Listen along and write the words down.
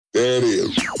There it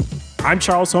is. I'm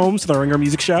Charles Holmes, the Ringer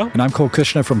Music Show. And I'm Cole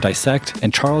Kushner from Dissect,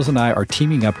 and Charles and I are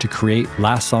teaming up to create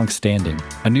Last Song Standing,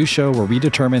 a new show where we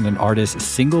determine an artist's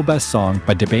single best song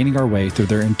by debating our way through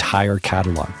their entire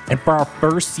catalog. And for our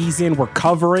first season, we're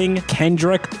covering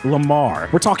Kendrick Lamar.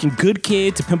 We're talking Good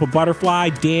Kid to Pimp a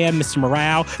Butterfly, Damn, Mr.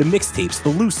 Morale, the mixtapes,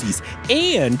 the Lucy's,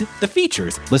 and the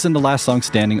features. Listen to Last Song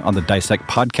Standing on the Dissect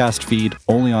podcast feed,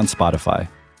 only on Spotify.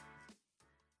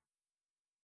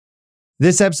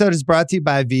 This episode is brought to you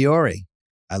by Vuori.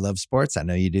 I love sports. I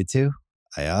know you do too.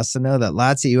 I also know that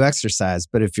lots of you exercise,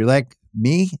 but if you're like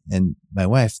me and my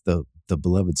wife, the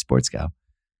beloved sports gal,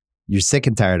 you're sick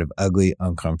and tired of ugly,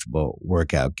 uncomfortable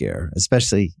workout gear.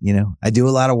 Especially, I do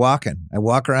a lot of walking. I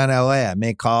walk around LA. I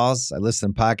make calls. I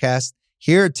listen to podcasts.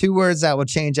 Here are two words that will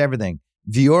change everything.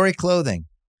 Vuori Clothing,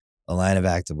 a line of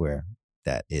activewear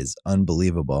that is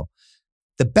unbelievable.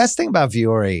 The best thing about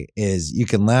Vuori is you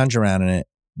can lounge around in it.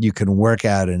 You can work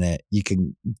out in it. You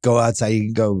can go outside. You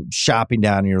can go shopping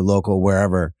down in your local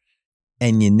wherever.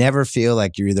 And you never feel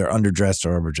like you're either underdressed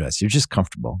or overdressed. You're just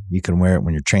comfortable. You can wear it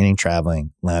when you're training,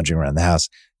 traveling, lounging around the house.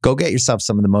 Go get yourself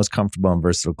some of the most comfortable and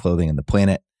versatile clothing on the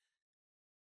planet.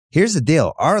 Here's the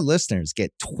deal. Our listeners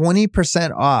get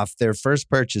 20% off their first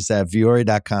purchase at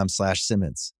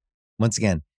vuori.com/Simmons. Once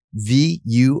again,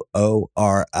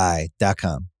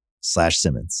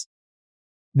 VUORI.com/Simmons.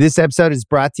 This episode is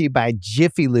brought to you by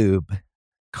Jiffy Lube.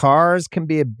 Cars can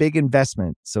be a big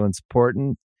investment, so it's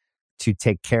important to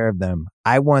take care of them.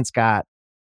 I once got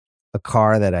a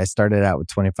car that I started out with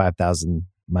 25,000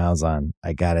 miles on.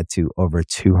 I got it to over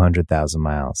 200,000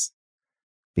 miles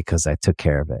because I took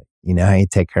care of it. You know how you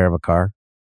take care of a car?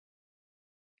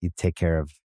 You take care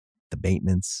of the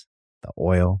maintenance, the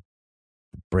oil,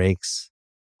 the brakes,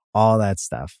 all that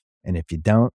stuff. And if you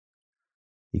don't,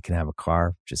 you can have a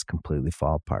car just completely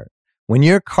fall apart. When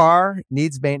your car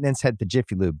needs maintenance, head to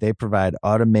Jiffy Lube. They provide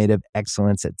automotive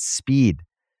excellence at speed.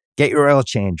 Get your oil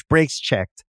change, brakes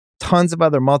checked, tons of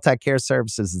other multi-care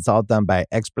services. It's all done by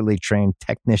expertly trained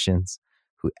technicians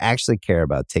who actually care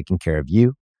about taking care of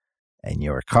you and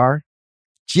your car.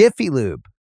 Jiffy Lube,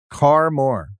 car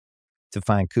more. To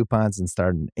find coupons and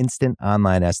start an instant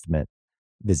online estimate,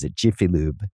 visit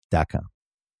jiffylube.com.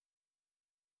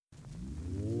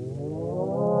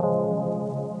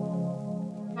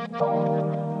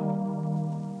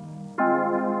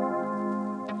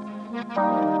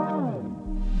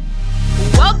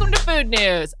 Welcome to Food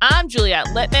News. I'm Juliette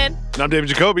Littman. And I'm David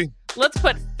Jacoby. Let's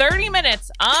put 30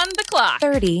 minutes on the clock.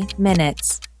 30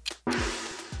 minutes.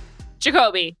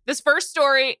 Jacoby, this first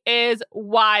story is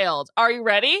wild. Are you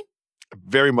ready?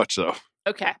 Very much so.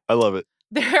 Okay. I love it.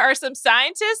 There are some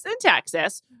scientists in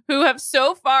Texas who have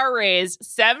so far raised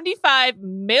 $75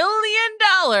 million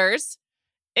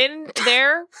in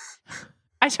their...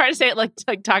 I try to say it like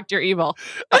Dr. Evil.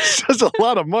 That's a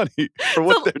lot of money for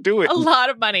what they're doing. A lot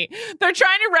of money. They're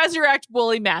trying to resurrect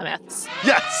woolly mammoths.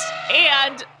 Yes.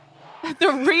 And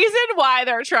the reason why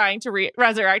they're trying to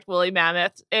resurrect woolly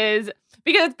mammoths is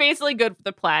because it's basically good for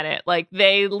the planet. Like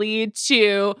they lead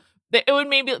to, it would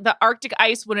maybe the Arctic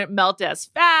ice wouldn't melt as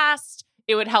fast.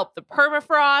 It would help the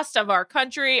permafrost of our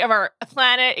country, of our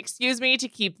planet, to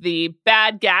keep the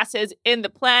bad gases in the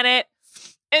planet.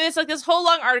 And it's like this whole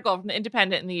long article from The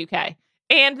Independent in the UK.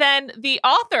 And then the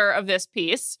author of this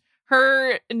piece,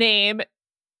 her name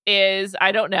is,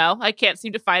 I don't know. I can't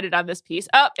seem to find it on this piece.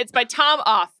 Oh, it's by Tom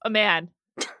Off, a man.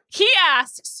 He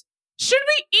asks, should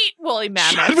we eat woolly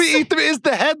mammoths? Should we eat them is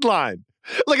the headline.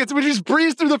 Like we just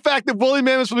breeze through the fact that woolly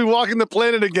mammoths will be walking the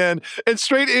planet again and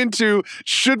straight into,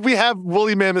 should we have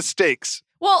woolly mammoth steaks?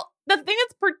 Well, the thing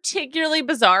that's particularly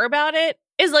bizarre about it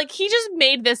is like he just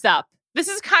made this up. This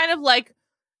is kind of like,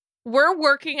 we're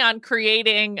working on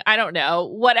creating, I don't know,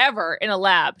 whatever in a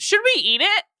lab. Should we eat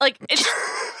it? Like, it's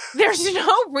just, there's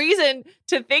no reason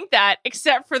to think that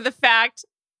except for the fact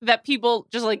that people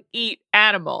just like eat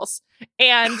animals.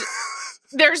 And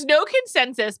there's no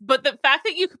consensus, but the fact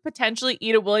that you could potentially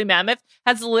eat a woolly mammoth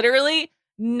has literally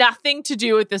nothing to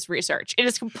do with this research. It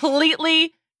is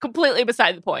completely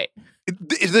beside the point.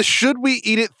 The should we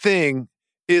eat it thing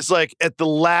is like at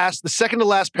the second to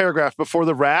last paragraph before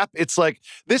the wrap. It's like,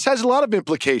 this has a lot of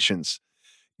implications,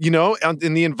 in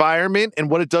the environment and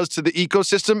what it does to the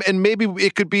ecosystem. And maybe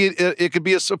it could be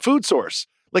a food source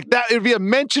like that. It'd be a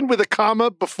mention with a comma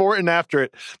before and after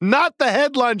it, not the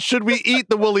headline, should we eat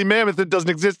the woolly mammoth that doesn't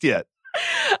exist yet?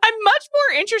 I'm much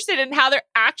more interested in how they're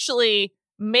actually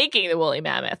making the woolly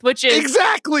mammoth, which is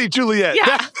Exactly, Juliet.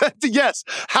 Yeah. Yes.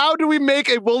 How do we make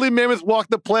a woolly mammoth walk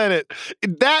the planet?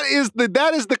 That is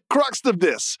the crux of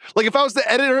this. Like if I was the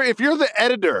editor, if you're the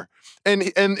editor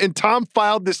and Tom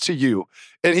filed this to you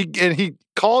and he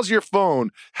calls your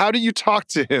phone, how do you talk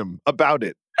to him about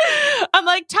it? I'm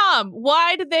like, Tom,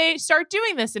 why did they start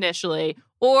doing this initially?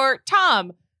 Or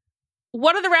Tom,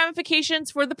 what are the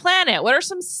ramifications for the planet? What are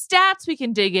some stats we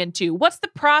can dig into? What's the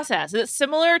process? Is it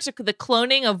similar to the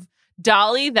cloning of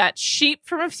Dolly, that sheep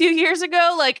from a few years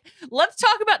ago? Like, let's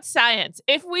talk about science.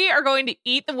 If we are going to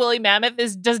eat the woolly mammoth,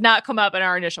 this does not come up in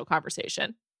our initial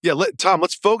conversation. Yeah, Tom,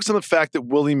 let's focus on the fact that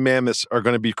woolly mammoths are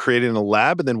going to be created in a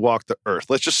lab and then walk the earth.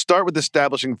 Let's just start with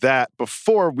establishing that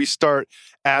before we start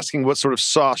asking what sort of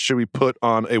sauce should we put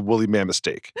on a woolly mammoth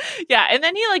steak. Yeah, and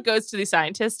then he like goes to the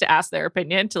scientists to ask their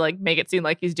opinion to like make it seem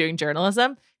like he's doing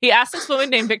journalism. He asked this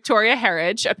woman named Victoria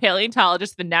Herridge, a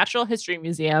paleontologist at the Natural History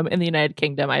Museum in the United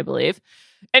Kingdom, I believe.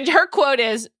 And her quote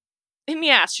is, and he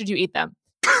asked, should you eat them?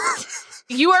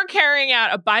 You are carrying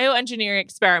out a bioengineering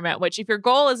experiment, which, if your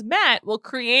goal is met, will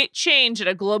create change at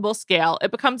a global scale.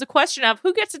 It becomes a question of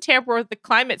who gets to tamper with the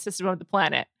climate system of the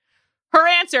planet. Her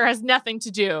answer has nothing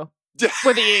to do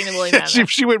with eating the woolly mammoth.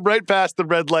 She went right past the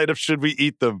red light of should we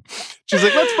eat them. She's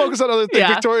like, let's focus on other things.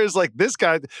 Yeah. Victoria's like, this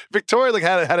guy, Victoria like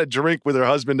had a drink with her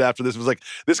husband after this. Was like,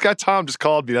 this guy Tom just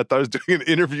called me. I thought I was doing an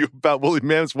interview about woolly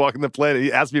mammoths walking the planet.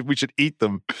 He asked me if we should eat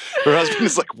them. Her husband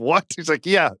is like, what? He's like,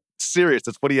 yeah. Serious.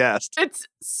 That's what he asked. It's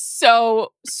so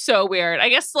weird. I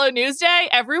guess slow news day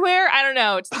everywhere. I don't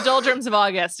know. It's the doldrums of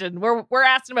August, and we're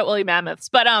asking about woolly mammoths.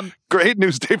 But great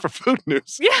news day for food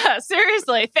news. Yeah,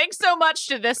 seriously. Thanks so much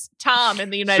to this Tom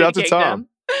in the United Shout out to Kingdom.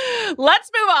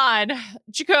 Let's move on.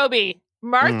 Jacoby,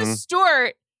 Martha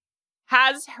Stewart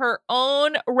has her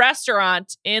own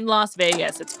restaurant in Las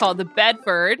Vegas. It's called the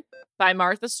Bedford by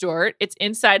Martha Stewart. It's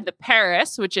inside the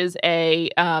Paris, which is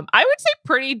a I would say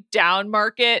pretty down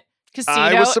market casino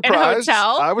and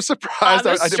hotel. I was surprised.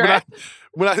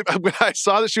 When I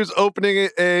saw that she was opening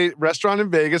a restaurant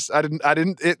in Vegas, I didn't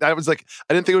think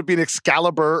it would be an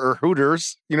Excalibur or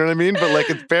Hooters. You know what I mean? But like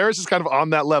Paris is kind of on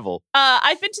that level.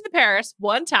 I've been to the Paris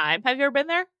one time. Have you ever been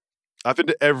there? I've been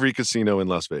to every casino in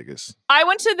Las Vegas. I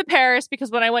went to the Paris because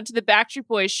when I went to the Backstreet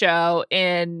Boys show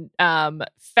in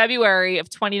February of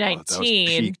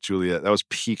 2019. That was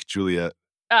peak Juliet.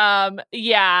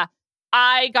 Yeah.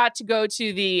 I got to go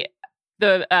to the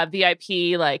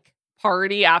VIP like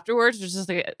party afterwards, which is just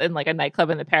like in like a nightclub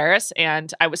in the Paris,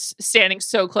 and I was standing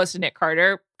so close to Nick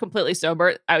Carter, completely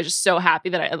sober. I was just so happy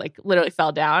that I like literally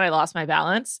fell down. I lost my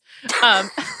balance. And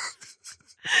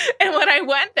when I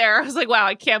went there, I was like, wow,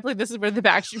 I can't believe this is where the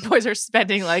Backstreet Boys are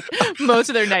spending like most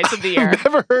of their nights of the year. I've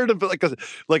never heard of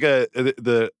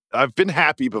it I've been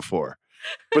happy before,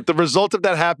 but the result of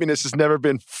that happiness has never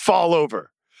been fall over.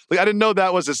 Like I didn't know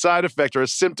that was a side effect or a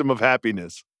symptom of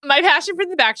happiness. My passion for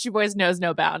the Backstreet Boys knows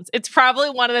no bounds. It's probably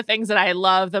one of the things that I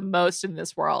love the most in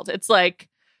this world. It's like,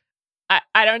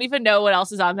 I don't even know what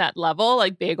else is on that level,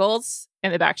 like bagels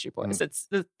and the Backstreet Boys. It's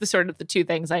the sort of the two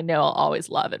things I know I'll always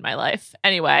love in my life.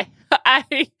 Anyway,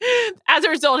 I, as a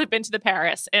result, have been to the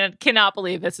Paris and cannot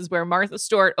believe this is where Martha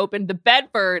Stewart opened the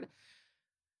Bedford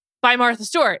by Martha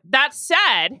Stewart. That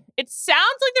said, it sounds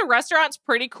like the restaurant's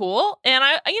pretty cool. And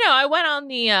I went on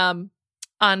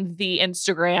the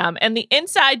Instagram, and the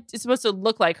inside is supposed to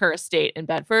look like her estate in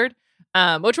Bedford,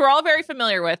 which we're all very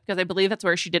familiar with because I believe that's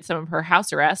where she did some of her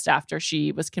house arrest after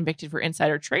she was convicted for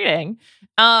insider trading.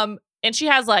 And she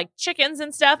has like chickens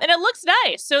and stuff, and it looks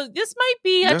nice. So this might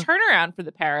be a turnaround for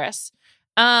the Paris.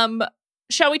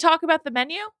 Shall we talk about the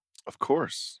menu? Of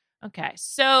course. Okay.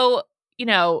 So,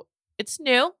 it's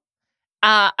new.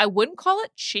 I wouldn't call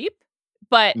it cheap,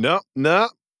 but no.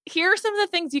 Here are some of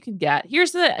the things you can get.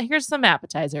 Here's some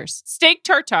appetizers. Steak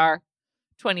tartare,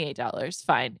 $28.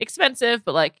 Fine. Expensive,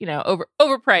 but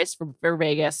overpriced for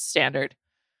Vegas standard.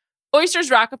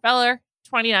 Oysters Rockefeller,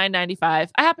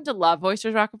 $29.95. I happen to love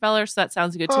Oysters Rockefeller, so that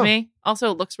sounds good to me.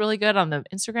 Also, it looks really good on the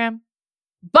Instagram.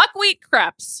 Buckwheat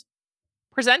crepes,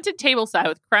 presented tableside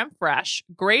with creme fraiche,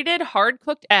 grated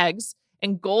hard-cooked eggs,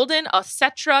 and golden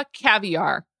Osetra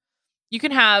caviar. You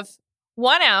can have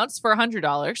 1 ounce for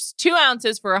 $100, 2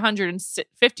 ounces for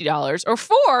 $150, or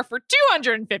 4 for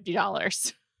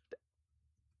 $250.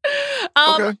 Okay. I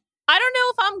don't know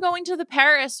if I'm going to the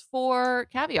Paris for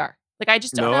caviar. Like, I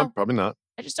just don't know. No, probably not.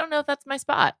 I just don't know if that's my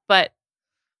spot, but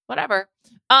whatever.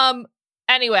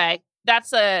 Anyway,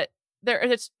 it's I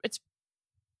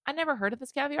never heard of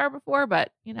this caviar before,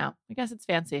 but I guess it's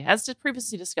fancy. As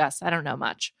previously discussed, I don't know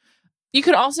much. You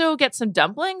could also get some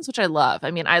dumplings, which I love.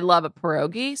 I mean, I love a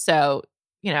pierogi, so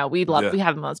we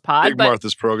have them on this pod. Big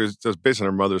Martha's pierogi is based on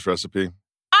her mother's recipe.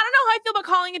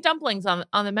 about calling it dumplings on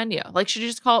the menu? Like, should you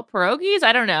just call it pierogies?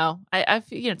 I don't know. I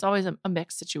feel it's always a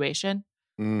mixed situation.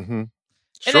 Mm-hmm.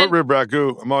 Short rib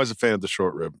ragu. I'm always a fan of the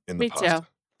short rib in the pasta. Me too.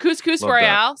 Couscous Love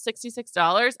Royale,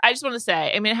 $66. I just want to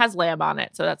say, I mean, it has lamb on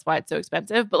it, so that's why it's so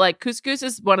expensive. But like, couscous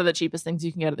is one of the cheapest things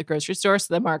you can get at the grocery store,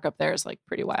 so the markup there is like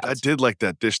pretty wild. I did like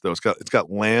that dish though. It's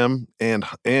got lamb and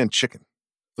chicken.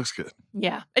 Looks good.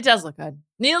 Yeah, it does look good.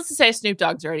 Needless to say, Snoop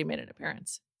Dogg's already made an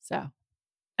appearance. So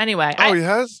anyway, he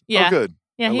has. Yeah, oh, good.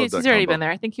 Yeah, he's already been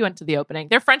there. I think he went to the opening.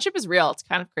 Their friendship is real. It's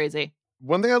kind of crazy.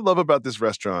 One thing I love about this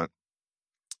restaurant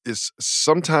is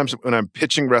sometimes when I'm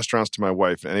pitching restaurants to my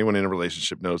wife, anyone in a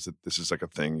relationship knows that this is like a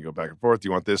thing. You go back and forth. Do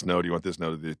you want this? No. Do you want this?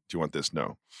 No. Do you want this?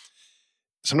 No.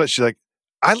 Sometimes she's like,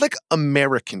 I like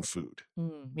American food.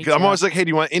 I'm always like, hey, do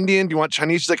you want Indian? Do you want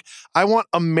Chinese? She's like, I want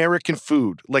American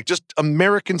food, like just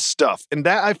American stuff. And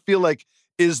that I feel like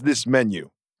is this menu.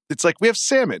 It's like we have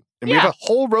salmon and we have a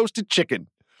whole roasted chicken,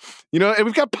 and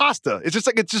we've got pasta. It's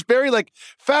just very like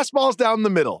fastballs down the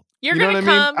middle. You're gonna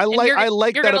come. I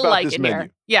like that about this menu.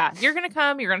 Yeah, you're gonna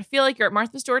come. You're gonna feel like you're at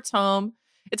Martha Stewart's home.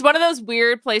 It's one of those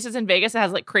weird places in Vegas that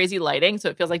has like crazy lighting, so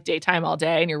it feels like daytime all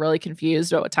day, and you're really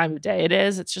confused about what time of day it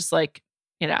is. It's just like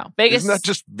Vegas. Isn't that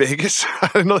just Vegas? I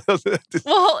don't know.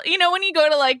 Well, when you go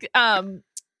to like,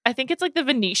 I think it's like the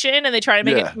Venetian, and they try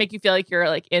to make you feel like you're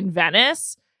like in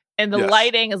Venice. And the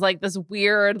lighting is like this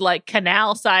weird, like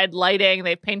canal side lighting.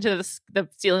 They painted the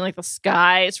ceiling like the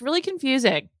sky. It's really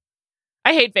confusing.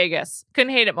 I hate Vegas.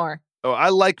 Couldn't hate it more. Oh, I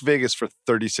like Vegas for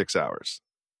 36 hours.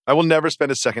 I will never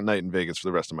spend a second night in Vegas for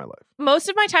the rest of my life. Most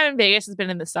of my time in Vegas has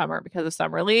been in the summer because of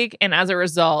Summer League. And as a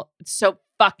result, it's so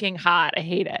fucking hot. I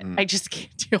hate it. I just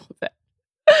can't deal with it.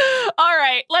 All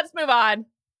right, let's move on.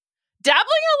 Dabbling in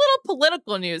a little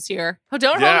political news here.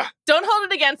 Don't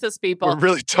hold it against us, people. We're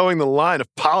really towing the line of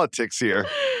politics here.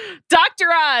 Dr.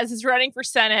 Oz is running for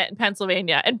Senate in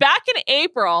Pennsylvania. And back in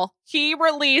April, he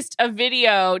released a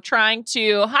video trying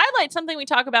to highlight something we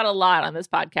talk about a lot on this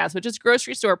podcast, which is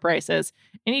grocery store prices.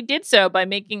 And he did so by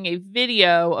making a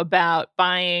video about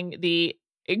buying the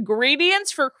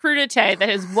ingredients for crudité that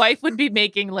his wife would be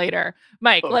making later.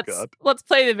 Mike, let's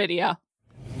play the video.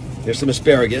 There's some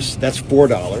asparagus. That's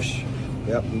 $4.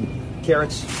 Yep. And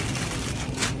carrots.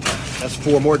 That's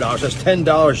 $4 more. That's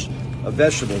 $10 of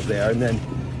vegetables there. And then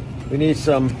we need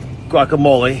some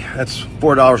guacamole. That's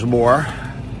 $4 more.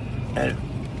 And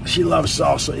she loves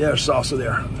salsa. Yeah, there's salsa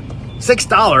there.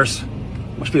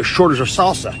 $6. Must be a shortage of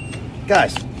salsa.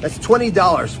 Guys, that's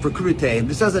 $20 for crudité. And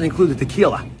this doesn't include the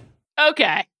tequila.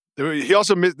 Okay. He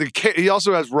also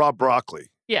has raw broccoli.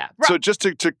 Yeah. So just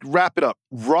to wrap it up,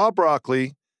 raw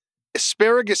broccoli,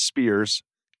 asparagus spears,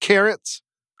 carrots,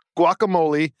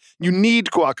 guacamole. You need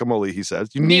guacamole, he says.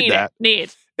 You need that.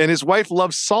 Need. And his wife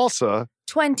loves salsa.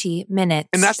 20 minutes.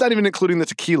 And that's not even including the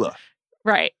tequila.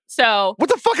 Right. So what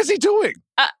the fuck is he doing?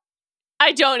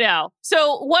 I don't know.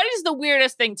 So what is the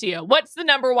weirdest thing to you? What's the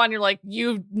number one? You're like, you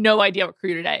have no idea what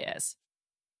crudité is.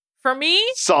 For me?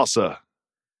 Salsa.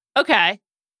 Okay.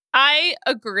 I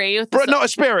agree with no,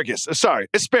 asparagus. Sorry,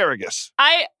 asparagus.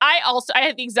 I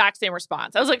had the exact same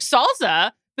response. I was like,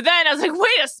 salsa, but then I was like,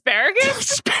 wait,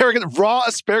 asparagus? Asparagus, raw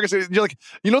asparagus. You're like,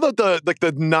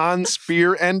 the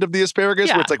non-spear end of the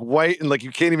asparagus where it's like white and like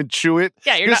you can't even chew it.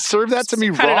 Yeah, you're not serve that to me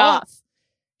cut raw. It off.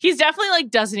 He's definitely like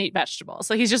doesn't eat vegetables.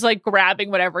 So he's just like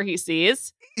grabbing whatever he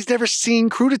sees. He's never seen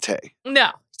crudité. No.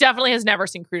 Definitely has never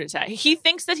seen crudité. He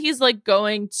thinks that he's like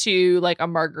going to like a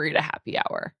margarita happy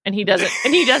hour, and he doesn't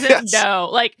yes. know.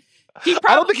 Like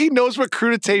I don't think he knows what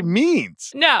crudité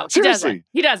means. No, seriously,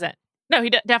 he doesn't. No, he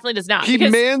definitely does not. He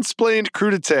mansplained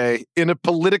crudité in a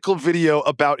political video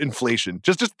about inflation.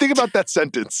 Just think about that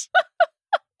sentence.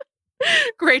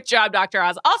 Great job, Dr.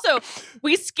 Oz. Also,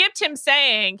 we skipped him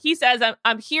saying, he says,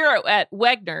 I'm here at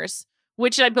Wegner's,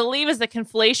 which I believe is the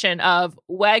conflation of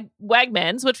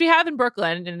Wegmans, which we have in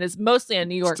Brooklyn and is mostly a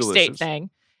New York State thing,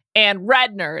 and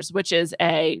Redner's, which is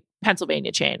a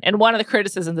Pennsylvania chain. And one of the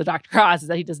criticisms of Dr. Oz is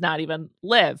that he does not even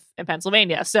live in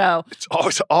Pennsylvania. So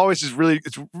it's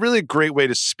really a great way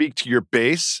to speak to your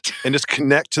base and just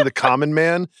connect to the common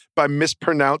man by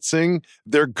mispronouncing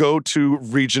their go-to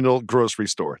regional grocery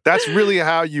store. That's really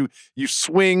how you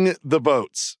swing the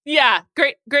votes. Yeah,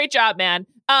 great job, man.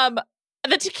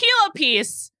 The tequila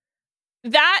piece,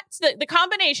 that's the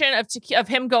combination of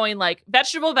him going like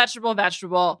vegetable,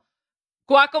 guacamole,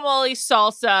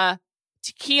 salsa,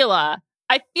 tequila.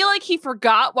 I feel like he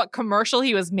forgot what commercial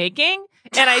he was making,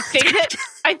 and I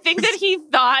think that he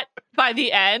thought by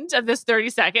the end of this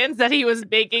 30 seconds that he was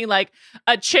making like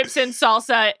a chips and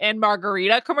salsa and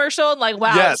margarita commercial. And like,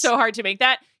 wow, It's so hard to make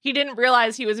that. He didn't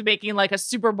realize he was making like a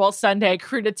Super Bowl Sunday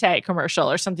crudité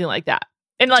commercial or something like that.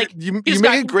 And like, you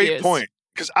make a great point.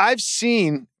 because I've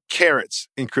seen carrots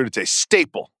in crudité,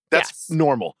 staple. That's Yes.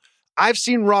 normal. I've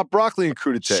seen raw broccoli in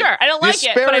crudité. Sure, I don't like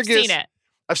it, but I've seen it.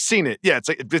 I've seen it. Yeah,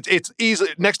 it's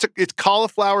easily next to it's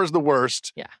cauliflower is the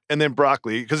worst. Yeah. And then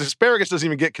broccoli, because asparagus doesn't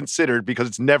even get considered because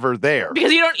it's never there.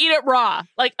 Because you don't eat it raw.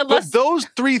 Like, unless. But those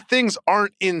three things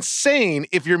aren't insane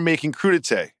if you're making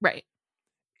crudité. Right.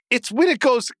 It's when it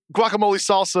goes guacamole,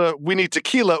 salsa, we need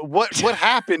tequila. What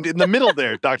happened in the middle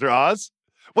there, Dr. Oz?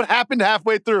 What happened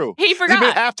halfway through? He forgot. He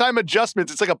made halftime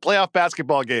adjustments. It's like a playoff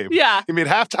basketball game. Yeah. He made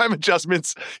halftime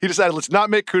adjustments. He decided, let's not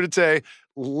make crudité.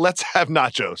 Let's have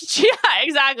nachos. Yeah,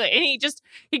 exactly. And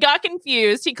he got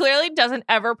confused. He clearly doesn't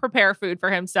ever prepare food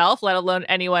for himself, let alone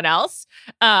anyone else.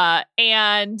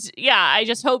 And yeah, I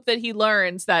just hope that he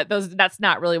learns that that's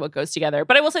not really what goes together.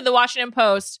 But I will say the Washington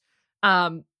Post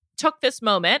took this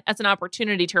moment as an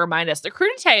opportunity to remind us the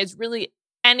crudité is really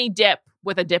any dip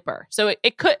with a dipper. So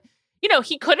it could,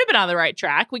 he could have been on the right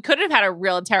track. We could have had a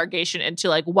real interrogation into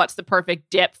like, what's the perfect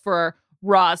dip for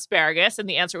raw asparagus? And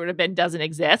the answer would have been doesn't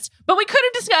exist. But we could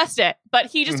have discussed it. But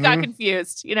he just got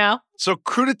confused, So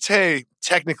crudité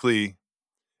technically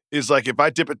is like if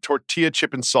I dip a tortilla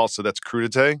chip in salsa, that's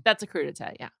crudité. That's a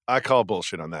crudité, yeah. I call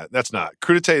bullshit on that. That's not.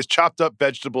 Crudité is chopped up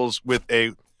vegetables with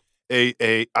a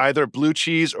either blue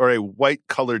cheese or a white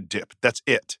colored dip. That's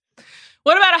it.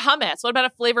 What about a hummus? What about a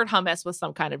flavored hummus with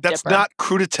some kind of That's dipper? not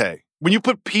crudité. When you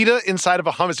put pita inside of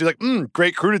a hummus, you're like,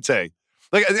 great crudité.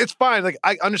 Like, it's fine. Like,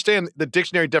 I understand the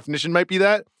dictionary definition might be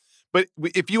that. But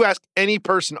if you ask any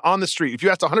person on the street, if you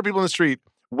ask 100 people on the street,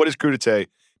 what is crudité?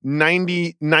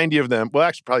 90 of them, well,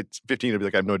 actually probably 15 will be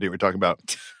like, I have no idea what you're talking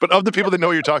about. But of the people that know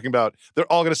what you're talking about,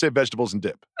 they're all going to say vegetables and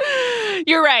dip.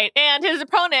 You're right. And his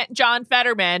opponent, John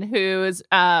Fetterman, who's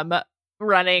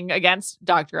running against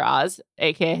Dr. Oz,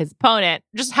 aka his opponent,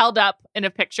 just held up in a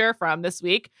picture from this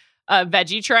week a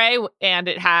veggie tray, and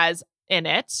it has in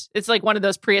it, it's like one of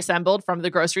those pre-assembled from the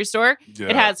grocery store. Yeah.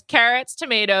 It has carrots,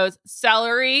 tomatoes,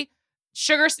 celery,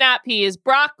 sugar snap peas,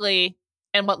 broccoli,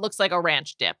 and what looks like a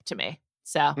ranch dip to me.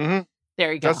 So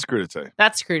there you go. That's crudité.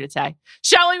 That's crudité.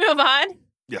 Shall we move on?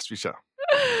 Yes, we shall.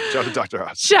 Shout out to Dr.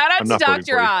 Oz. Shout out I'm to not voting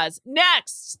Dr. for you. Oz.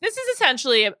 Next, this is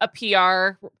essentially a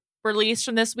PR release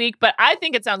from this week, but I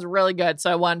think it sounds really good,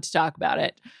 so I wanted to talk about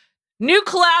it. New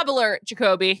collab alert,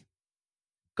 Jacoby.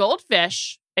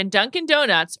 Goldfish and Dunkin'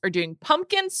 Donuts are doing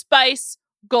pumpkin spice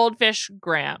goldfish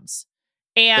grams.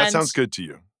 And That sounds good to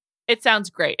you. It sounds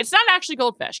great. It's not actually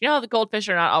goldfish. You know how the goldfish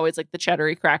are not always like the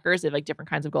cheddary crackers? They have like different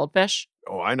kinds of goldfish.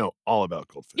 Oh, I know all about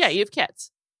goldfish. Yeah, you have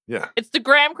kids. Yeah. It's the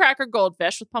graham cracker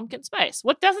goldfish with pumpkin spice.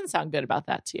 What doesn't sound good about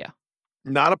that to you?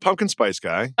 Not a pumpkin spice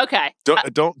guy. Okay.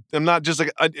 I'm not just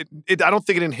like, I don't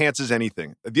think it enhances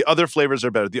anything. The other flavors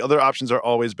are better. The other options are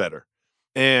always better.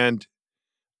 And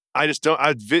I just don't,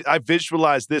 I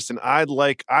visualize this and I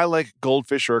like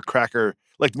goldfish or a cracker.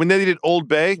 Like when they did Old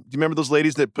Bay, do you remember those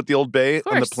ladies that put the Old Bay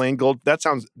on the plain gold? That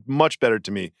sounds much better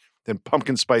to me than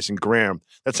pumpkin spice and graham.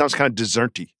 That sounds kind of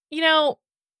desserty.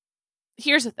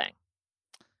 Here's the thing.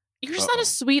 You're just not a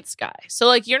sweets guy. So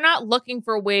like you're not looking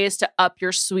for ways to up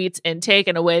your sweets intake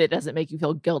in a way that doesn't make you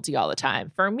feel guilty all the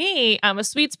time. For me, I'm a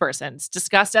sweets person. It's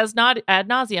discussed as ad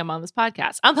nauseum on this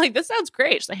podcast. I'm like, this sounds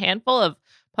great. Just a handful of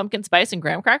pumpkin spice and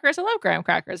graham crackers. I love graham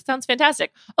crackers. It sounds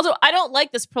fantastic. Also, I don't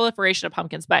like this proliferation of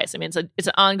pumpkin spice. I mean, it's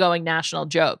an ongoing national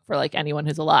joke for like anyone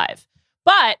who's alive.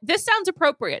 But this sounds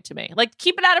appropriate to me. Like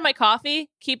keep it out of my coffee,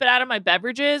 keep it out of my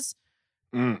beverages.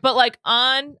 But like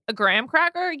on a graham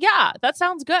cracker, yeah, that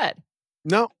sounds good.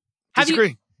 No,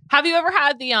 disagree. Have you ever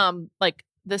had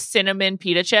the cinnamon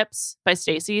pita chips by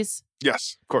Stacy's?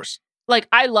 Yes, of course. Like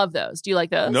I love those. Do you like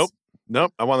those?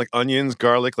 Nope. I want like onions,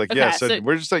 garlic. Like, Okay, yeah. So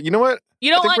we're just like, you know what?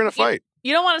 You don't I think want, we're in a fight.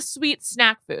 You don't want a sweet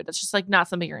snack food. That's just like not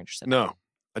something you're interested in. No,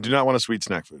 I do not want a sweet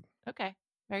snack food. Okay.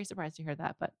 Very surprised to hear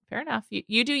that, but fair enough.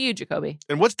 You do you, Jacoby.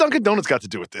 And what's Dunkin' Donuts got to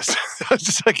do with this? I was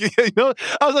just like,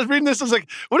 I was reading this. I was like,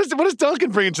 what is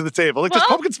Dunkin' bringing to the table? Like, there's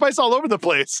pumpkin spice all over the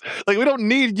place. Like, we don't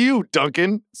need you,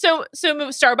 Dunkin'. So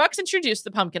Starbucks introduced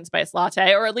the pumpkin spice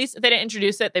latte, or at least if they didn't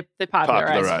introduce it, they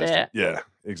popularized it. Yeah,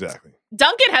 exactly.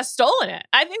 Dunkin' has stolen it.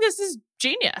 I think this is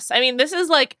genius. I mean, this is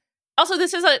like, also,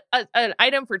 this is an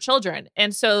item for children.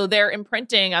 And so they're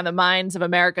imprinting on the minds of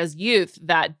America's youth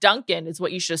that Dunkin' is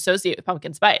what you should associate with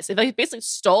pumpkin spice. They've basically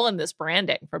stolen this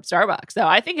branding from Starbucks. So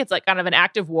I think it's like kind of an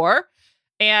active war.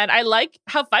 And I like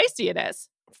how feisty it is.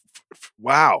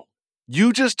 Wow.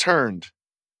 You just turned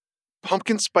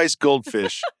pumpkin spice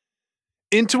goldfish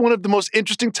into one of the most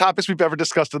interesting topics we've ever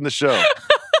discussed on the show.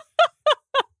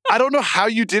 I don't know how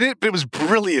you did it, but it was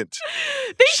brilliant.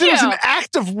 Thank you. It was an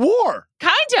act of war.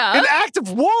 Kind of. An act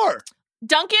of war.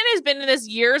 Dunkin' has been in this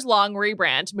years-long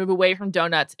rebrand to move away from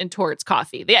donuts and towards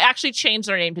coffee. They actually changed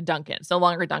their name to Dunkin'. It's no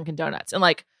longer Dunkin' Donuts. And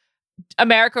like,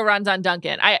 America runs on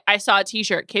Dunkin'. I saw a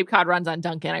t-shirt, Cape Cod runs on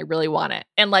Dunkin'. I really want it.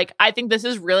 And like, I think this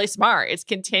is really smart. It's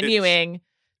continuing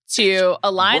to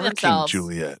align themselves.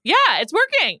 Juliet. Yeah, it's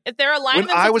working. If they're aligning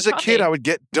When I was a kid, I would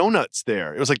get donuts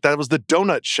there. It was like that was the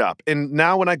donut shop. And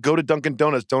now when I go to Dunkin'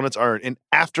 Donuts, donuts are an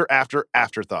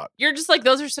afterthought. You're just like,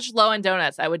 those are such low-end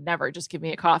donuts. I would never just give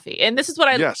me a coffee. And this is what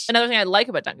another thing I like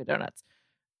about Dunkin' Donuts.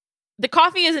 The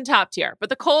coffee isn't top tier, but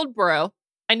the cold brew,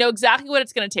 I know exactly what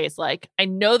it's going to taste like. I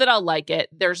know that I'll like it.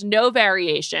 There's no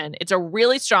variation. It's a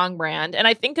really strong brand. And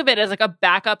I think of it as like a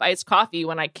backup iced coffee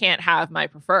when I can't have my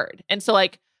preferred. And so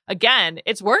like, again,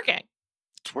 it's working.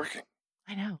 It's working.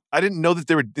 I know. I didn't know that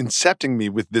they were incepting me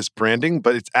with this branding,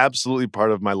 but it's absolutely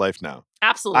part of my life now.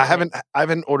 Absolutely. I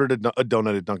haven't ordered a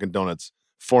donut at Dunkin' Donuts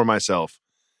for myself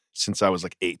since I was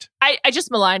like 8. I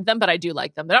just maligned them, but I do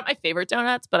like them. They're not my favorite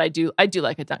donuts, but I do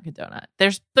like a Dunkin' Donut.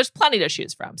 There's plenty to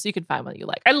choose from, so you can find one you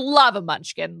like. I love a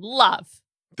Munchkin. Love.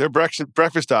 Their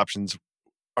breakfast options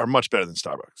are much better than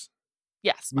Starbucks.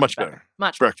 Yes. Much better.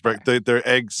 Much better. Their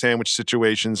egg sandwich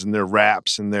situations and their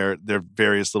wraps and their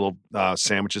various little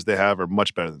sandwiches they have are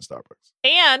much better than Starbucks.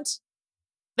 And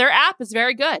their app is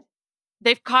very good.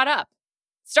 They've caught up.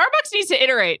 Starbucks needs to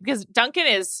iterate because Dunkin'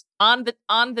 is on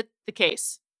the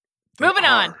case. Moving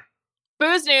on.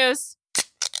 Booze news.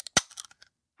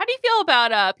 How do you feel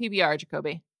about PBR,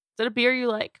 Jacoby? Is it a beer you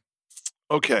like?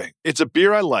 Okay. It's a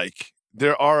beer I like.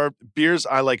 There are beers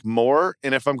I like more,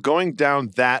 and if I'm going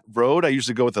down that road, I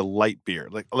usually go with a light beer.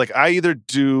 Like I either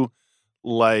do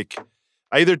like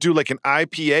an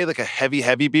IPA, like a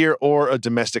heavy beer, or a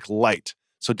domestic light.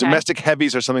 So domestic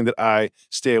heavies are something that I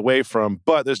stay away from,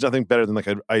 but there's nothing better than like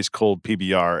an ice cold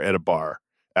PBR at a bar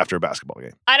after a basketball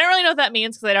game. I don't really know what that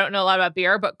means because I don't know a lot about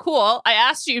beer, but cool. I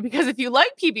asked you because if you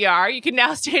like PBR, you can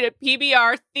now stay at a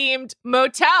PBR-themed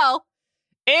motel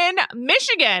in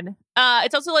Michigan.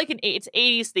 It's also like it's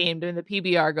 80s themed, and the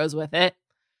PBR goes with it.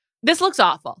 This looks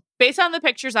awful. Based on the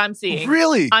pictures I'm seeing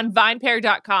on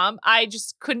vinepair.com, I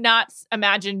just could not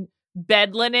imagine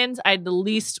bed linens I'd the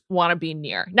least want to be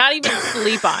near. Not even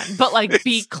sleep on, but like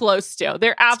be close to.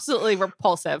 They're absolutely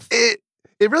repulsive. It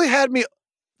really had me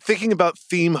thinking about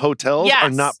theme hotels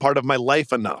are not part of my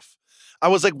life enough. I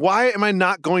was like, why am I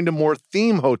not going to more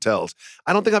theme hotels?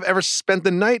 I don't think I've ever spent the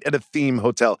night at a theme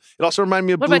hotel. It also reminded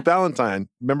me of Blue Valentine.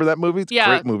 Remember that movie? It's a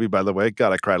great movie, by the way.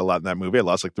 God, I cried a lot in that movie. I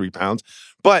lost like 3 pounds.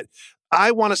 But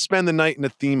I want to spend the night in a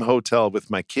theme hotel with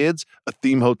my kids, a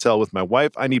theme hotel with my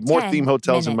wife. I need more theme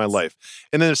hotels in my life.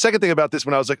 And then the second thing about this,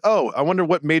 when I was like, oh, I wonder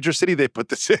what major city they put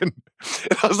this in.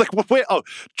 And I was like, well, wait,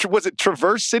 was it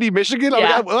Traverse City, Michigan?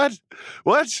 Yeah. I'm like,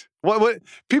 what? What?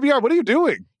 PBR, what are you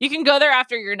doing? You can go there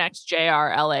after your next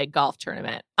JRLA golf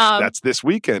tournament. That's this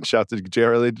weekend. Shout out to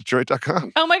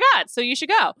JRLADetroit.com. Oh my God. So you should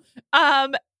go.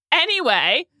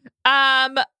 Anyway,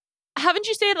 haven't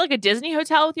you stayed at like a Disney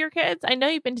hotel with your kids? I know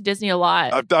you've been to Disney a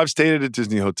lot. I've stayed at a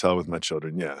Disney hotel with my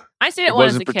children, yeah. I stayed at one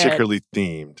as a kid. It wasn't particularly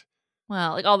themed.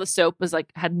 Well, like all the soap was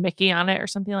like, had Mickey on it or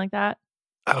something like that.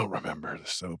 I don't remember the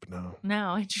soap, no.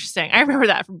 No, interesting. I remember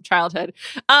that from childhood.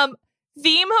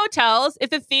 Theme hotels, if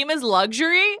the theme is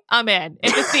luxury, I'm in.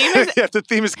 If the theme is if the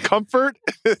theme is comfort,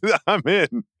 I'm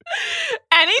in.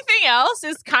 Anything else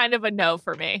is kind of a no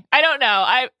for me. I don't know.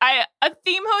 A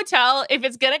theme hotel, if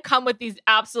it's gonna come with these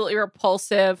absolutely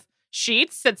repulsive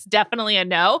sheets, that's definitely a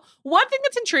no. One thing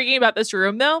that's intriguing about this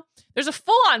room, though, there's a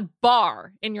full-on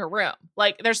bar in your room.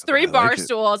 Like there's 3 bar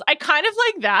stools. I kind of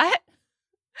like that.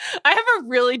 I have a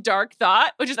really dark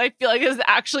thought, which is I feel like this is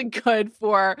actually good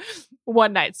for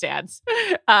one night stands.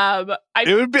 I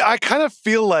kind of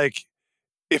feel like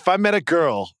if I met a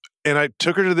girl and I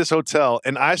took her to this hotel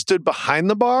and I stood behind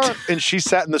the bar and she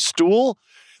sat in the stool,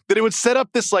 that it would set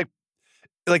up this like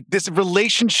this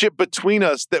relationship between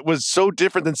us that was so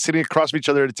different than sitting across from each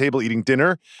other at a table eating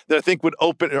dinner that I think would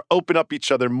open up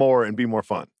each other more and be more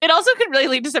fun. It also could really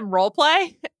lead to some role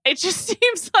play. It just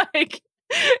seems like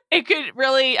it could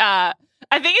really, I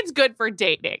think it's good for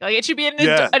dating. Like it should be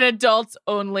an adults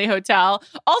only hotel.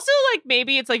 Also, like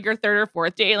maybe it's like your 3rd or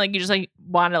 4th date. Like you just like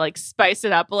want to like spice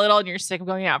it up a little and you're sick of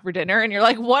going out for dinner. And you're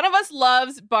like, one of us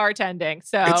loves bartending.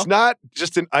 So it's not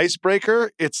just an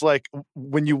icebreaker. It's like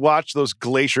when you watch those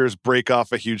glaciers break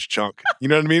off a huge chunk. You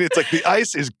know what I mean? It's like the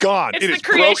ice is gone. It's it is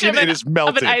broken. It is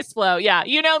melted. Of an ice flow. Yeah.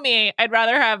 You know me. I'd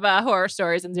rather have horror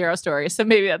stories than 0 stories. So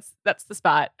maybe that's the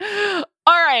spot. All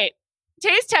right.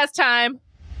 Taste test time.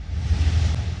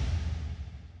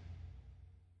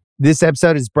 This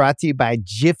episode is brought to you by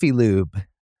Jiffy Lube.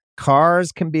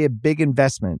 Cars can be a big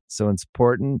investment, so it's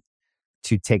important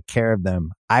to take care of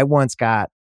them. I once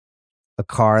got a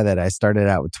car that I started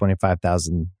out with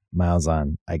 25,000 miles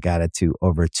on, I got it to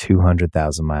over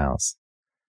 200,000 miles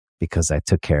because I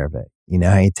took care of it. You know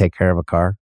how you take care of a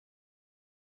car?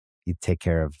 You take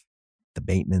care of the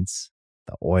maintenance,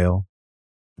 the oil,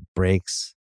 the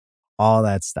brakes, all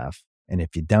that stuff. And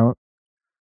if you don't,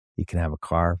 you can have a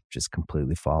car just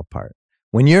completely fall apart.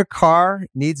 When your car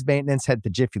needs maintenance, head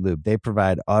to Jiffy Lube. They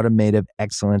provide automotive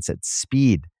excellence at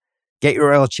speed. Get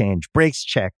your oil change, brakes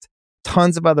checked,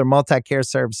 tons of other multi-care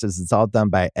services. It's all done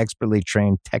by expertly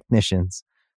trained technicians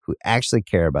who actually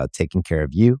care about taking care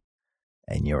of you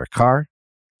and your car.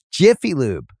 Jiffy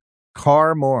Lube,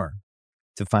 car more.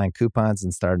 To find coupons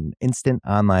and start an instant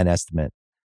online estimate,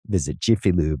 visit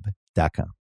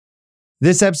jiffylube.com.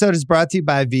 This episode is brought to you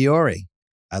by Vuori.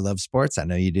 I love sports. I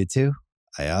know you do too.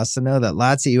 I also know that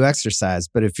lots of you exercise,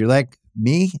 but if you're like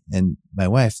me and my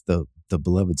wife, the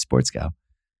beloved sports gal,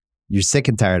 you're sick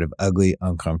and tired of ugly,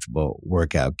 uncomfortable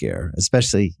workout gear.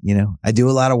 Especially, I do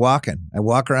a lot of walking. I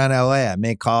walk around LA. I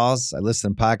make calls. I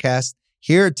listen to podcasts.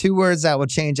 Here are 2 words that will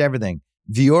change everything.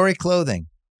 Vuori Clothing,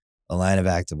 a line of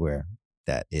activewear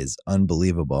that is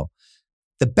unbelievable.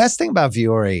 The best thing about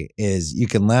Vuori is you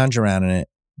can lounge around in it.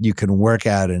 You can work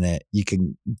out in it. You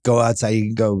can go outside. You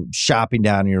can go shopping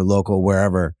down in your local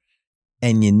wherever.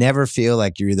 And you never feel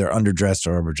like you're either underdressed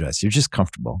or overdressed. You're just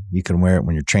comfortable. You can wear it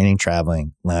when you're training,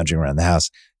 traveling, lounging around the house.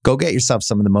 Go get yourself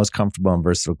some of the most comfortable and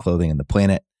versatile clothing on the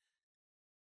planet.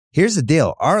 Here's the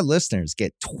deal. Our listeners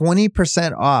get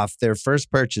 20% off their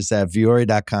first purchase at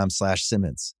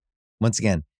vuori.com/Simmons. Once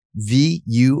again,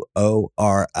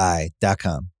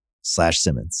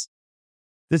 VUORI.com/Simmons.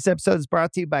 This episode is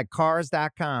brought to you by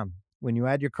Cars.com. When you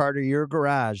add your car to your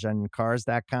garage on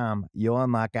Cars.com, you'll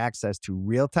unlock access to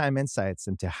real-time insights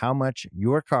into how much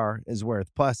your car is worth.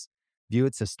 Plus, view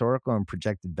its historical and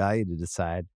projected value to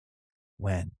decide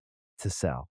when to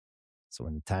sell. So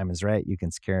when the time is right, you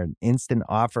can secure an instant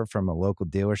offer from a local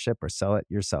dealership or sell it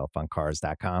yourself on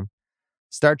Cars.com.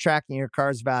 Start tracking your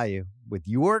car's value with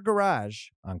your garage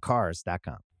on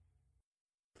Cars.com.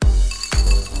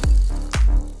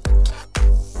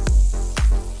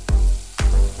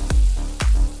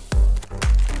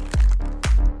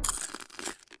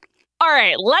 All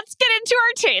right, let's get into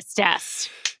our taste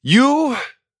test. You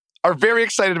are very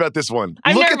excited about this one.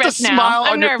 I'm Look nervous at the now. smile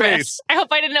I'm on nervous. your face. I hope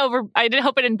I didn't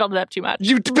build it up too much.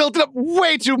 You built it up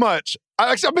way too much.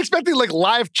 I'm expecting like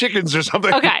live chickens or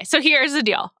something. Okay, so here's the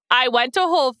deal. I went to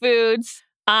Whole Foods.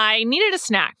 I needed a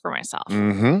snack for myself.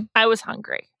 Mm-hmm. I was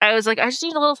hungry. I was like, I just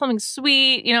need a little something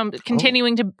sweet. I'm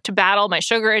continuing to battle my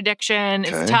sugar addiction.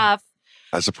 Okay. It's tough.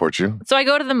 I support you. So I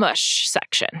go to the mush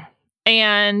section.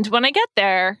 And when I get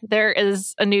there, there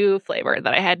is a new flavor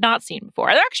that I had not seen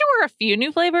before. There actually were a few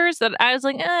new flavors that I was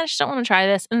like, I just don't want to try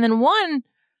this. And then one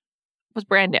was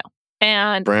brand new.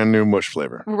 And brand new mush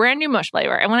flavor. Brand new mush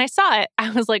flavor. And when I saw it, I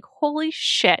was like, holy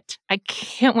shit. I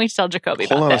can't wait to tell Jacoby about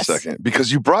this. Hold on a second.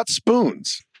 Because you brought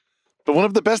spoons. But one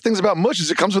of the best things about mush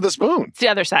is it comes with a spoon. It's the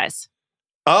other size.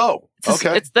 Oh,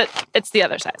 okay. It's the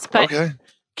other size. But okay.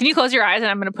 Can you close your eyes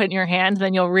and I'm going to put it in your hand and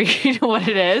then you'll read what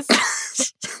it is?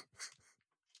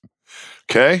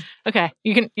 Okay. Okay.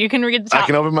 You can read the top. I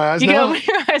can open my eyes now? You can open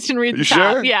your eyes and read the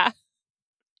top. Sure? Yeah.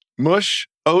 Mush,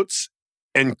 oats,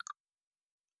 and...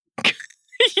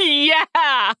 Yeah.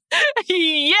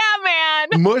 Yeah, man.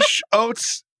 Mush,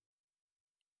 oats,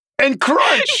 and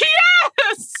crunch.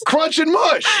 Yes. Crunch and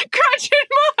mush. Crunch and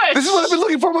mush. This is what I've been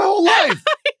looking for my whole life.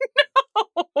 I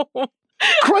know.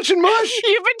 Crunch and mush.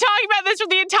 You've been talking about this for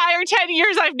the entire 10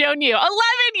 years I've known you. 11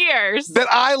 years. That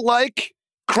I like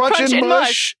crunch and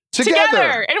mush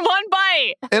together in one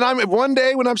bite. And one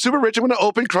day when I'm super rich, I'm going to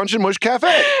open Crunch and Mush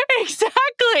Cafe.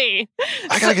 Exactly.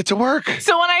 I got to get to work.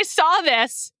 So when I saw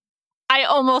this, I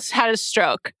almost had a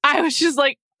stroke. I was just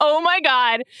like, oh my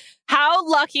God, how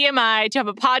lucky am I to have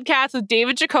a podcast with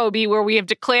David Jacoby where we have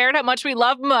declared how much we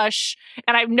love mush.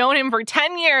 And I've known him for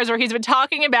 10 years where he's been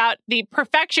talking about the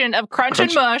perfection of crunch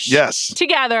and mush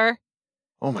together.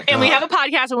 Oh my God. And we have a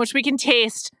podcast in which we can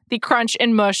taste the crunch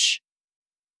and mush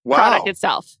product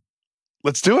itself.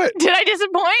 Let's do it. Did I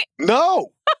disappoint?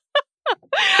 No.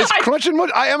 It's Crunch and Mush.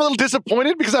 I am a little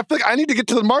disappointed because I feel like I need to get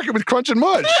to the market with Crunch and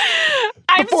Mush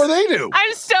before they do.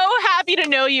 I'm so happy to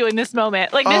know you in this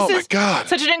moment. Like, this is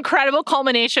such an incredible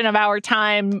culmination of our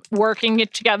time working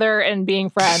together and being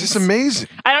friends. This is amazing.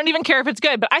 I don't even care if it's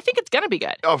good, but I think it's going to be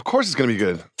good. Oh, of course it's going to be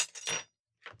good.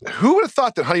 Who would have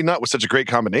thought that Honey Nut was such a great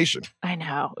combination? I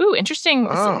know. Ooh, interesting.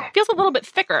 It feels a little bit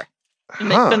thicker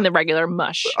than the regular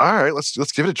mush. All right,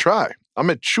 let's give it a try. I'm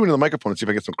going to chew into the microphone and see if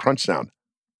I get some crunch sound.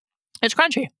 It's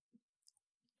crunchy.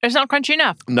 It's not crunchy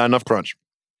enough. Not enough crunch.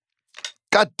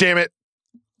 God damn it.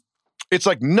 It's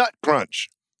like nut crunch.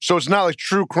 So it's not like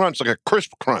true crunch, like a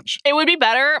crisp crunch. It would be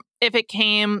better if it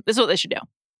came. This is what they should do.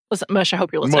 Listen, Mush, I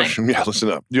hope you're listening. Mush, yeah, listen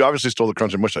up. You obviously stole the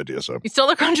crunch and mush idea, so. You stole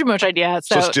the Crunch and Mush idea.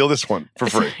 So steal this one for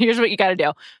free. Here's what you got to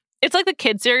do. It's like the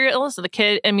kid cereal. So the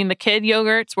kid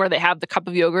yogurts where they have the cup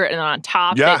of yogurt and then on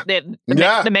top,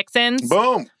 the mix-ins.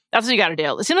 Boom. That's what you got to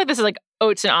do. It seems like this is like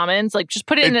oats and almonds. Like just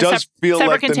put it in a feel separate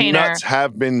like container. The nuts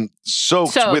have been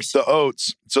soaked with the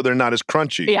oats, so they're not as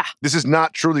crunchy. Yeah. This is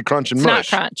not truly crunch and it's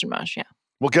mush. Not crunch and mush, yeah.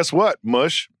 Well, guess what,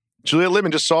 Mush? Julia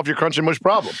Lemon just solved your crunch and mush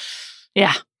problem.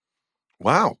 Yeah.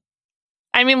 Wow.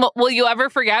 I mean, will you ever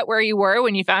forget where you were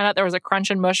when you found out there was a Crunch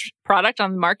and Mush product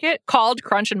on the market called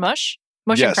Crunch and Mush?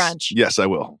 Mush and Crunch. Yes, I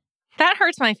will. That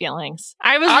hurts my feelings.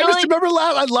 I just remember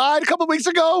I lied a couple weeks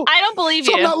ago. I don't believe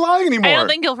you. I'm not lying anymore. I don't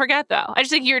think you'll forget, though. I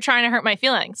just think you're trying to hurt my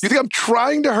feelings. You think I'm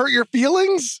trying to hurt your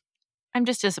feelings? I'm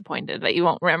just disappointed that you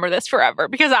won't remember this forever,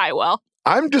 because I will.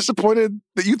 I'm disappointed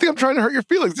that you think I'm trying to hurt your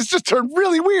feelings. This just turned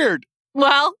really weird.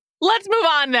 Well, let's move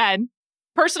on then.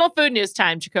 Personal food news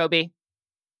time, Jacoby.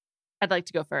 I'd like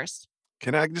to go first.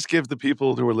 Can I just give the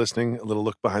people who are listening a little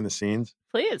look behind the scenes?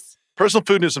 Please. Personal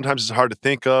food news sometimes is hard to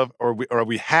think of, or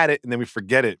we had it and then we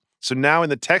forget it. So now in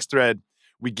the text thread,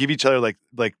 we give each other like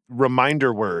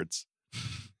reminder words.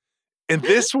 And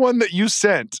this one that you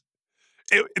sent,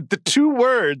 the 2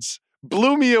 words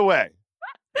blew me away.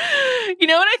 You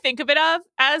know what I think of it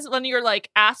as when you're like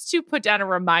asked to put down a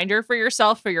reminder for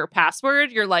yourself for your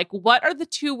password? You're like, what are the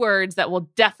 2 words that will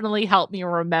definitely help me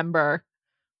remember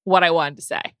what I wanted to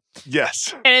say?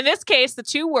 Yes. And in this case, the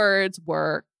 2 words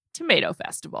were Tomato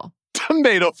Festival.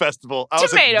 Tomato Festival. I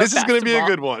was like, this is going to be a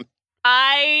good one.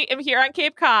 I am here on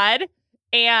Cape Cod,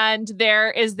 and there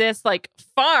is this like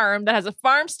farm that has a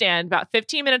farm stand about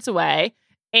 15 minutes away,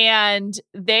 and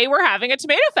they were having a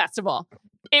tomato festival.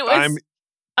 It was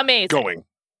amazing.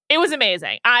 It was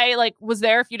amazing. I was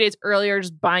there a few days earlier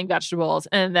just buying vegetables,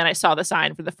 and then I saw the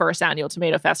sign for the first annual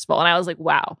tomato festival, and I was like,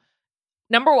 wow.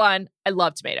 Number 1, I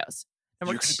love tomatoes. You're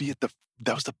going to be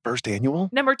that was the first annual?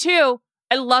 Number 2,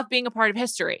 I love being a part of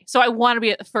history. So I want to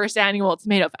be at the first annual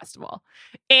tomato festival.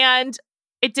 And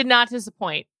it did not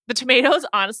disappoint. The tomatoes,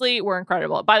 honestly, were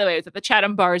incredible. By the way, it was at the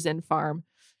Chatham Barzin farm.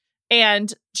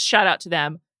 And shout out to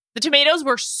them. The tomatoes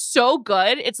were so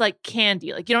good. It's like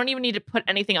candy. Like you don't even need to put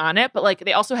anything on it. But like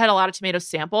they also had a lot of tomato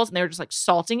samples and they were just like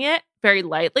salting it very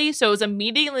lightly. So it was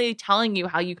immediately telling you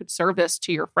how you could serve this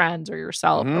to your friends or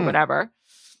yourself or whatever.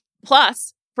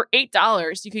 Plus, for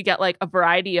 $8, you could get like a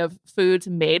variety of foods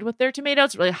made with their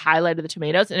tomatoes. It really highlighted the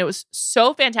tomatoes, and it was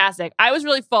so fantastic. I was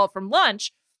really full from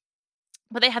lunch,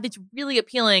 but they had these really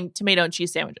appealing tomato and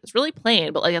cheese sandwiches. Really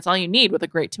plain, but like that's all you need with a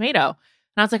great tomato.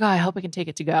 And I was like, oh, I hope I can take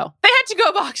it to go. They had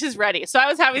to-go boxes ready. So I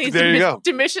was having these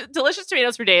delicious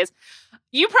tomatoes for days.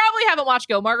 You probably haven't watched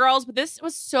Gilmore Girls, but this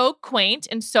was so quaint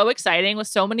and so exciting with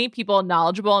so many people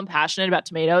knowledgeable and passionate about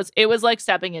tomatoes. It was like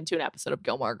stepping into an episode of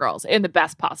Gilmore Girls in the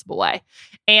best possible way.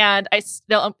 And I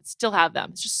still have them.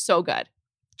 It's just so good.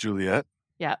 Juliet?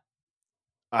 Yeah.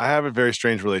 I have a very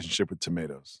strange relationship with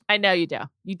tomatoes. I know you do.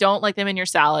 You don't like them in your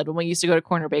salad. When we used to go to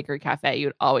Corner Bakery Cafe, you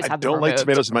would always have them removed. I don't like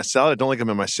tomatoes in my salad. I don't like them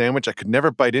in my sandwich. I could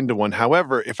never bite into one.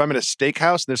 However, if I'm at a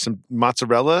steakhouse and there's some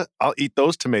mozzarella, I'll eat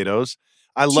those tomatoes.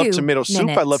 I love tomato soup.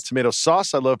 I love tomato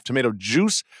sauce. I love tomato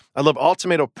juice. I love all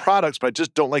tomato products, but I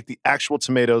just don't like the actual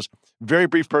tomatoes. Very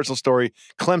brief personal story.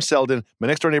 Clem Selden, my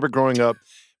next door neighbor growing up,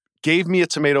 gave me a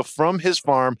tomato from his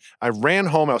farm. I ran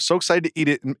home. I was so excited to eat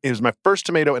it. And it was my first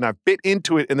tomato, and I bit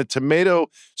into it, and the tomato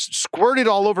squirted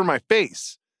all over my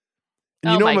face.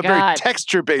 And I'm a very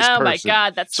texture-based person. Oh my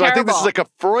God, that's so terrible. I think this is like a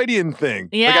Freudian thing.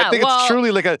 Yeah, I think it's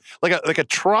truly like a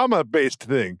trauma-based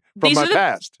thing from my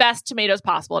past. Best tomatoes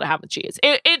possible to have with cheese.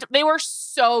 They were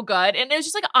so good, and it was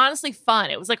just like honestly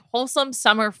fun. It was like wholesome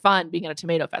summer fun being at a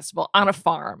tomato festival on a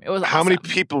farm. It was awesome. How many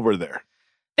people were there?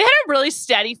 They had a really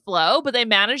steady flow, but they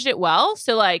managed it well.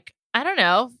 So like I don't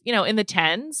know, in the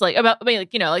tens, like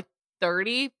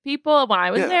 30 people when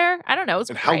I was there. I don't know. It was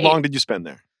great. How long did you spend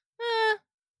there?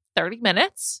 30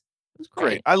 minutes. It was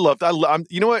great.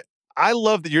 You know what? I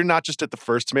love that you're not just at the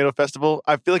first tomato festival.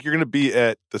 I feel like you're going to be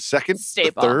at the second,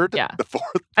 Staple. the third, yeah. the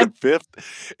fourth, the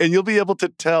fifth, and you'll be able to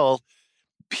tell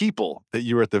people that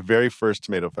you were at the very first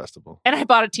tomato festival. And I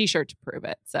bought a t-shirt to prove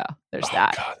it. So there's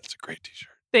that. Oh God, that's a great t-shirt.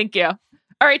 Thank you.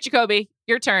 All right, Jacoby,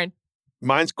 your turn.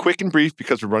 Mine's quick and brief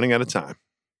because we're running out of time.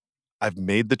 I've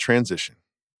made the transition.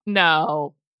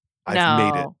 No.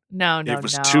 I've made it. No. It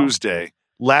was Tuesday.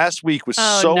 Last week was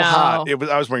hot.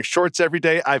 I was wearing shorts every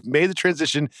day. I've made the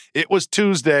transition. It was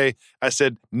Tuesday. I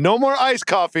said, no more iced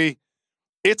coffee.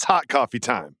 It's hot coffee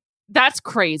time. That's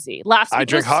crazy. Last week I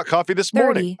drank hot coffee this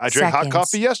morning. I drank hot seconds.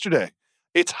 coffee yesterday.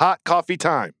 It's hot coffee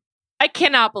time. I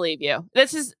cannot believe you.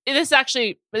 This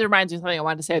actually, it reminds me of something I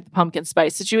wanted to say with the pumpkin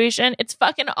spice situation. It's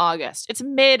fucking August. It's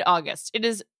mid-August. It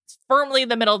is firmly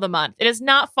the middle of the month. It is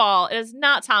not fall. It is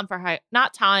not time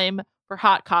for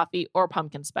hot coffee or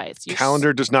pumpkin spice.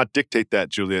 Calendar does not dictate that,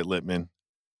 Juliet Littman.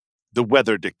 The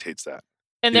weather dictates that.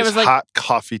 And there was like hot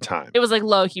coffee time. It was like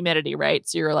low humidity, right?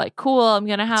 So you were like, cool, I'm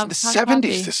going to have it's in the hot 70s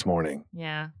coffee. this morning.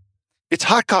 Yeah. It's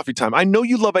hot coffee time. I know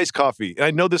you love iced coffee. And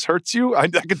I know this hurts you. I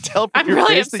can tell from I'm your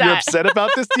really face that you're upset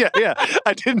about this. Yeah.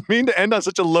 I didn't mean to end on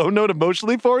such a low note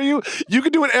emotionally for you. You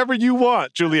can do whatever you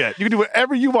want, Juliet. You can do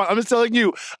whatever you want. I'm just telling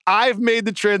you, I've made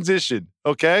the transition,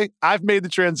 okay? I've made the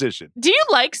transition. Do you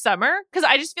like summer? Because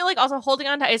I just feel like also holding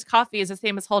on to iced coffee is the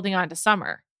same as holding on to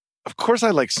summer. Of course I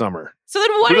like summer. So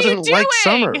then what Who are you doesn't doing? like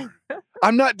summer?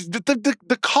 I'm not,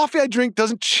 the coffee I drink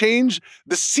doesn't change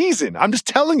the season. I'm just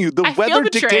telling you, the weather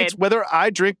dictates whether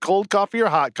I drink cold coffee or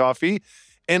hot coffee.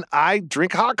 And I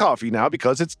drink hot coffee now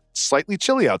because it's slightly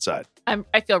chilly outside.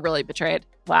 I feel really betrayed.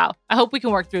 Wow. I hope we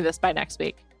can work through this by next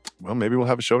week. Well, maybe we'll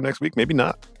have a show next week. Maybe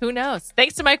not. Who knows?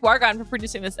 Thanks to Mike Wargon for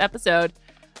producing this episode.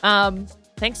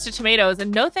 Thanks to Tomatoes.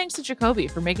 And no thanks to Jacoby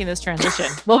for making this transition.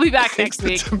 We'll be back next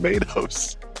week.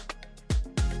 Tomatoes.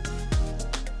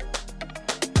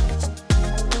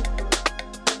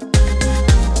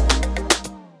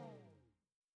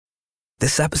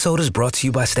 This episode is brought to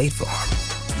you by State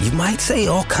Farm. You might say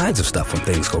all kinds of stuff when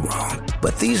things go wrong,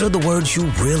 but these are the words you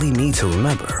really need to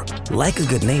remember. Like a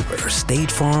good neighbor,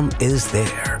 State Farm is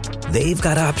there. They've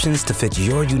got options to fit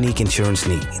your unique insurance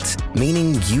needs,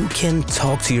 meaning you can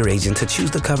talk to your agent to choose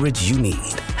the coverage you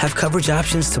need, have coverage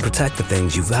options to protect the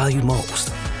things you value most,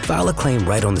 file a claim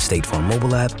right on the State Farm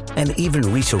mobile app, and even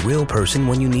reach a real person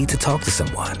when you need to talk to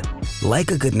someone. Like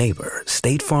a good neighbor,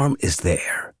 State Farm is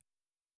there.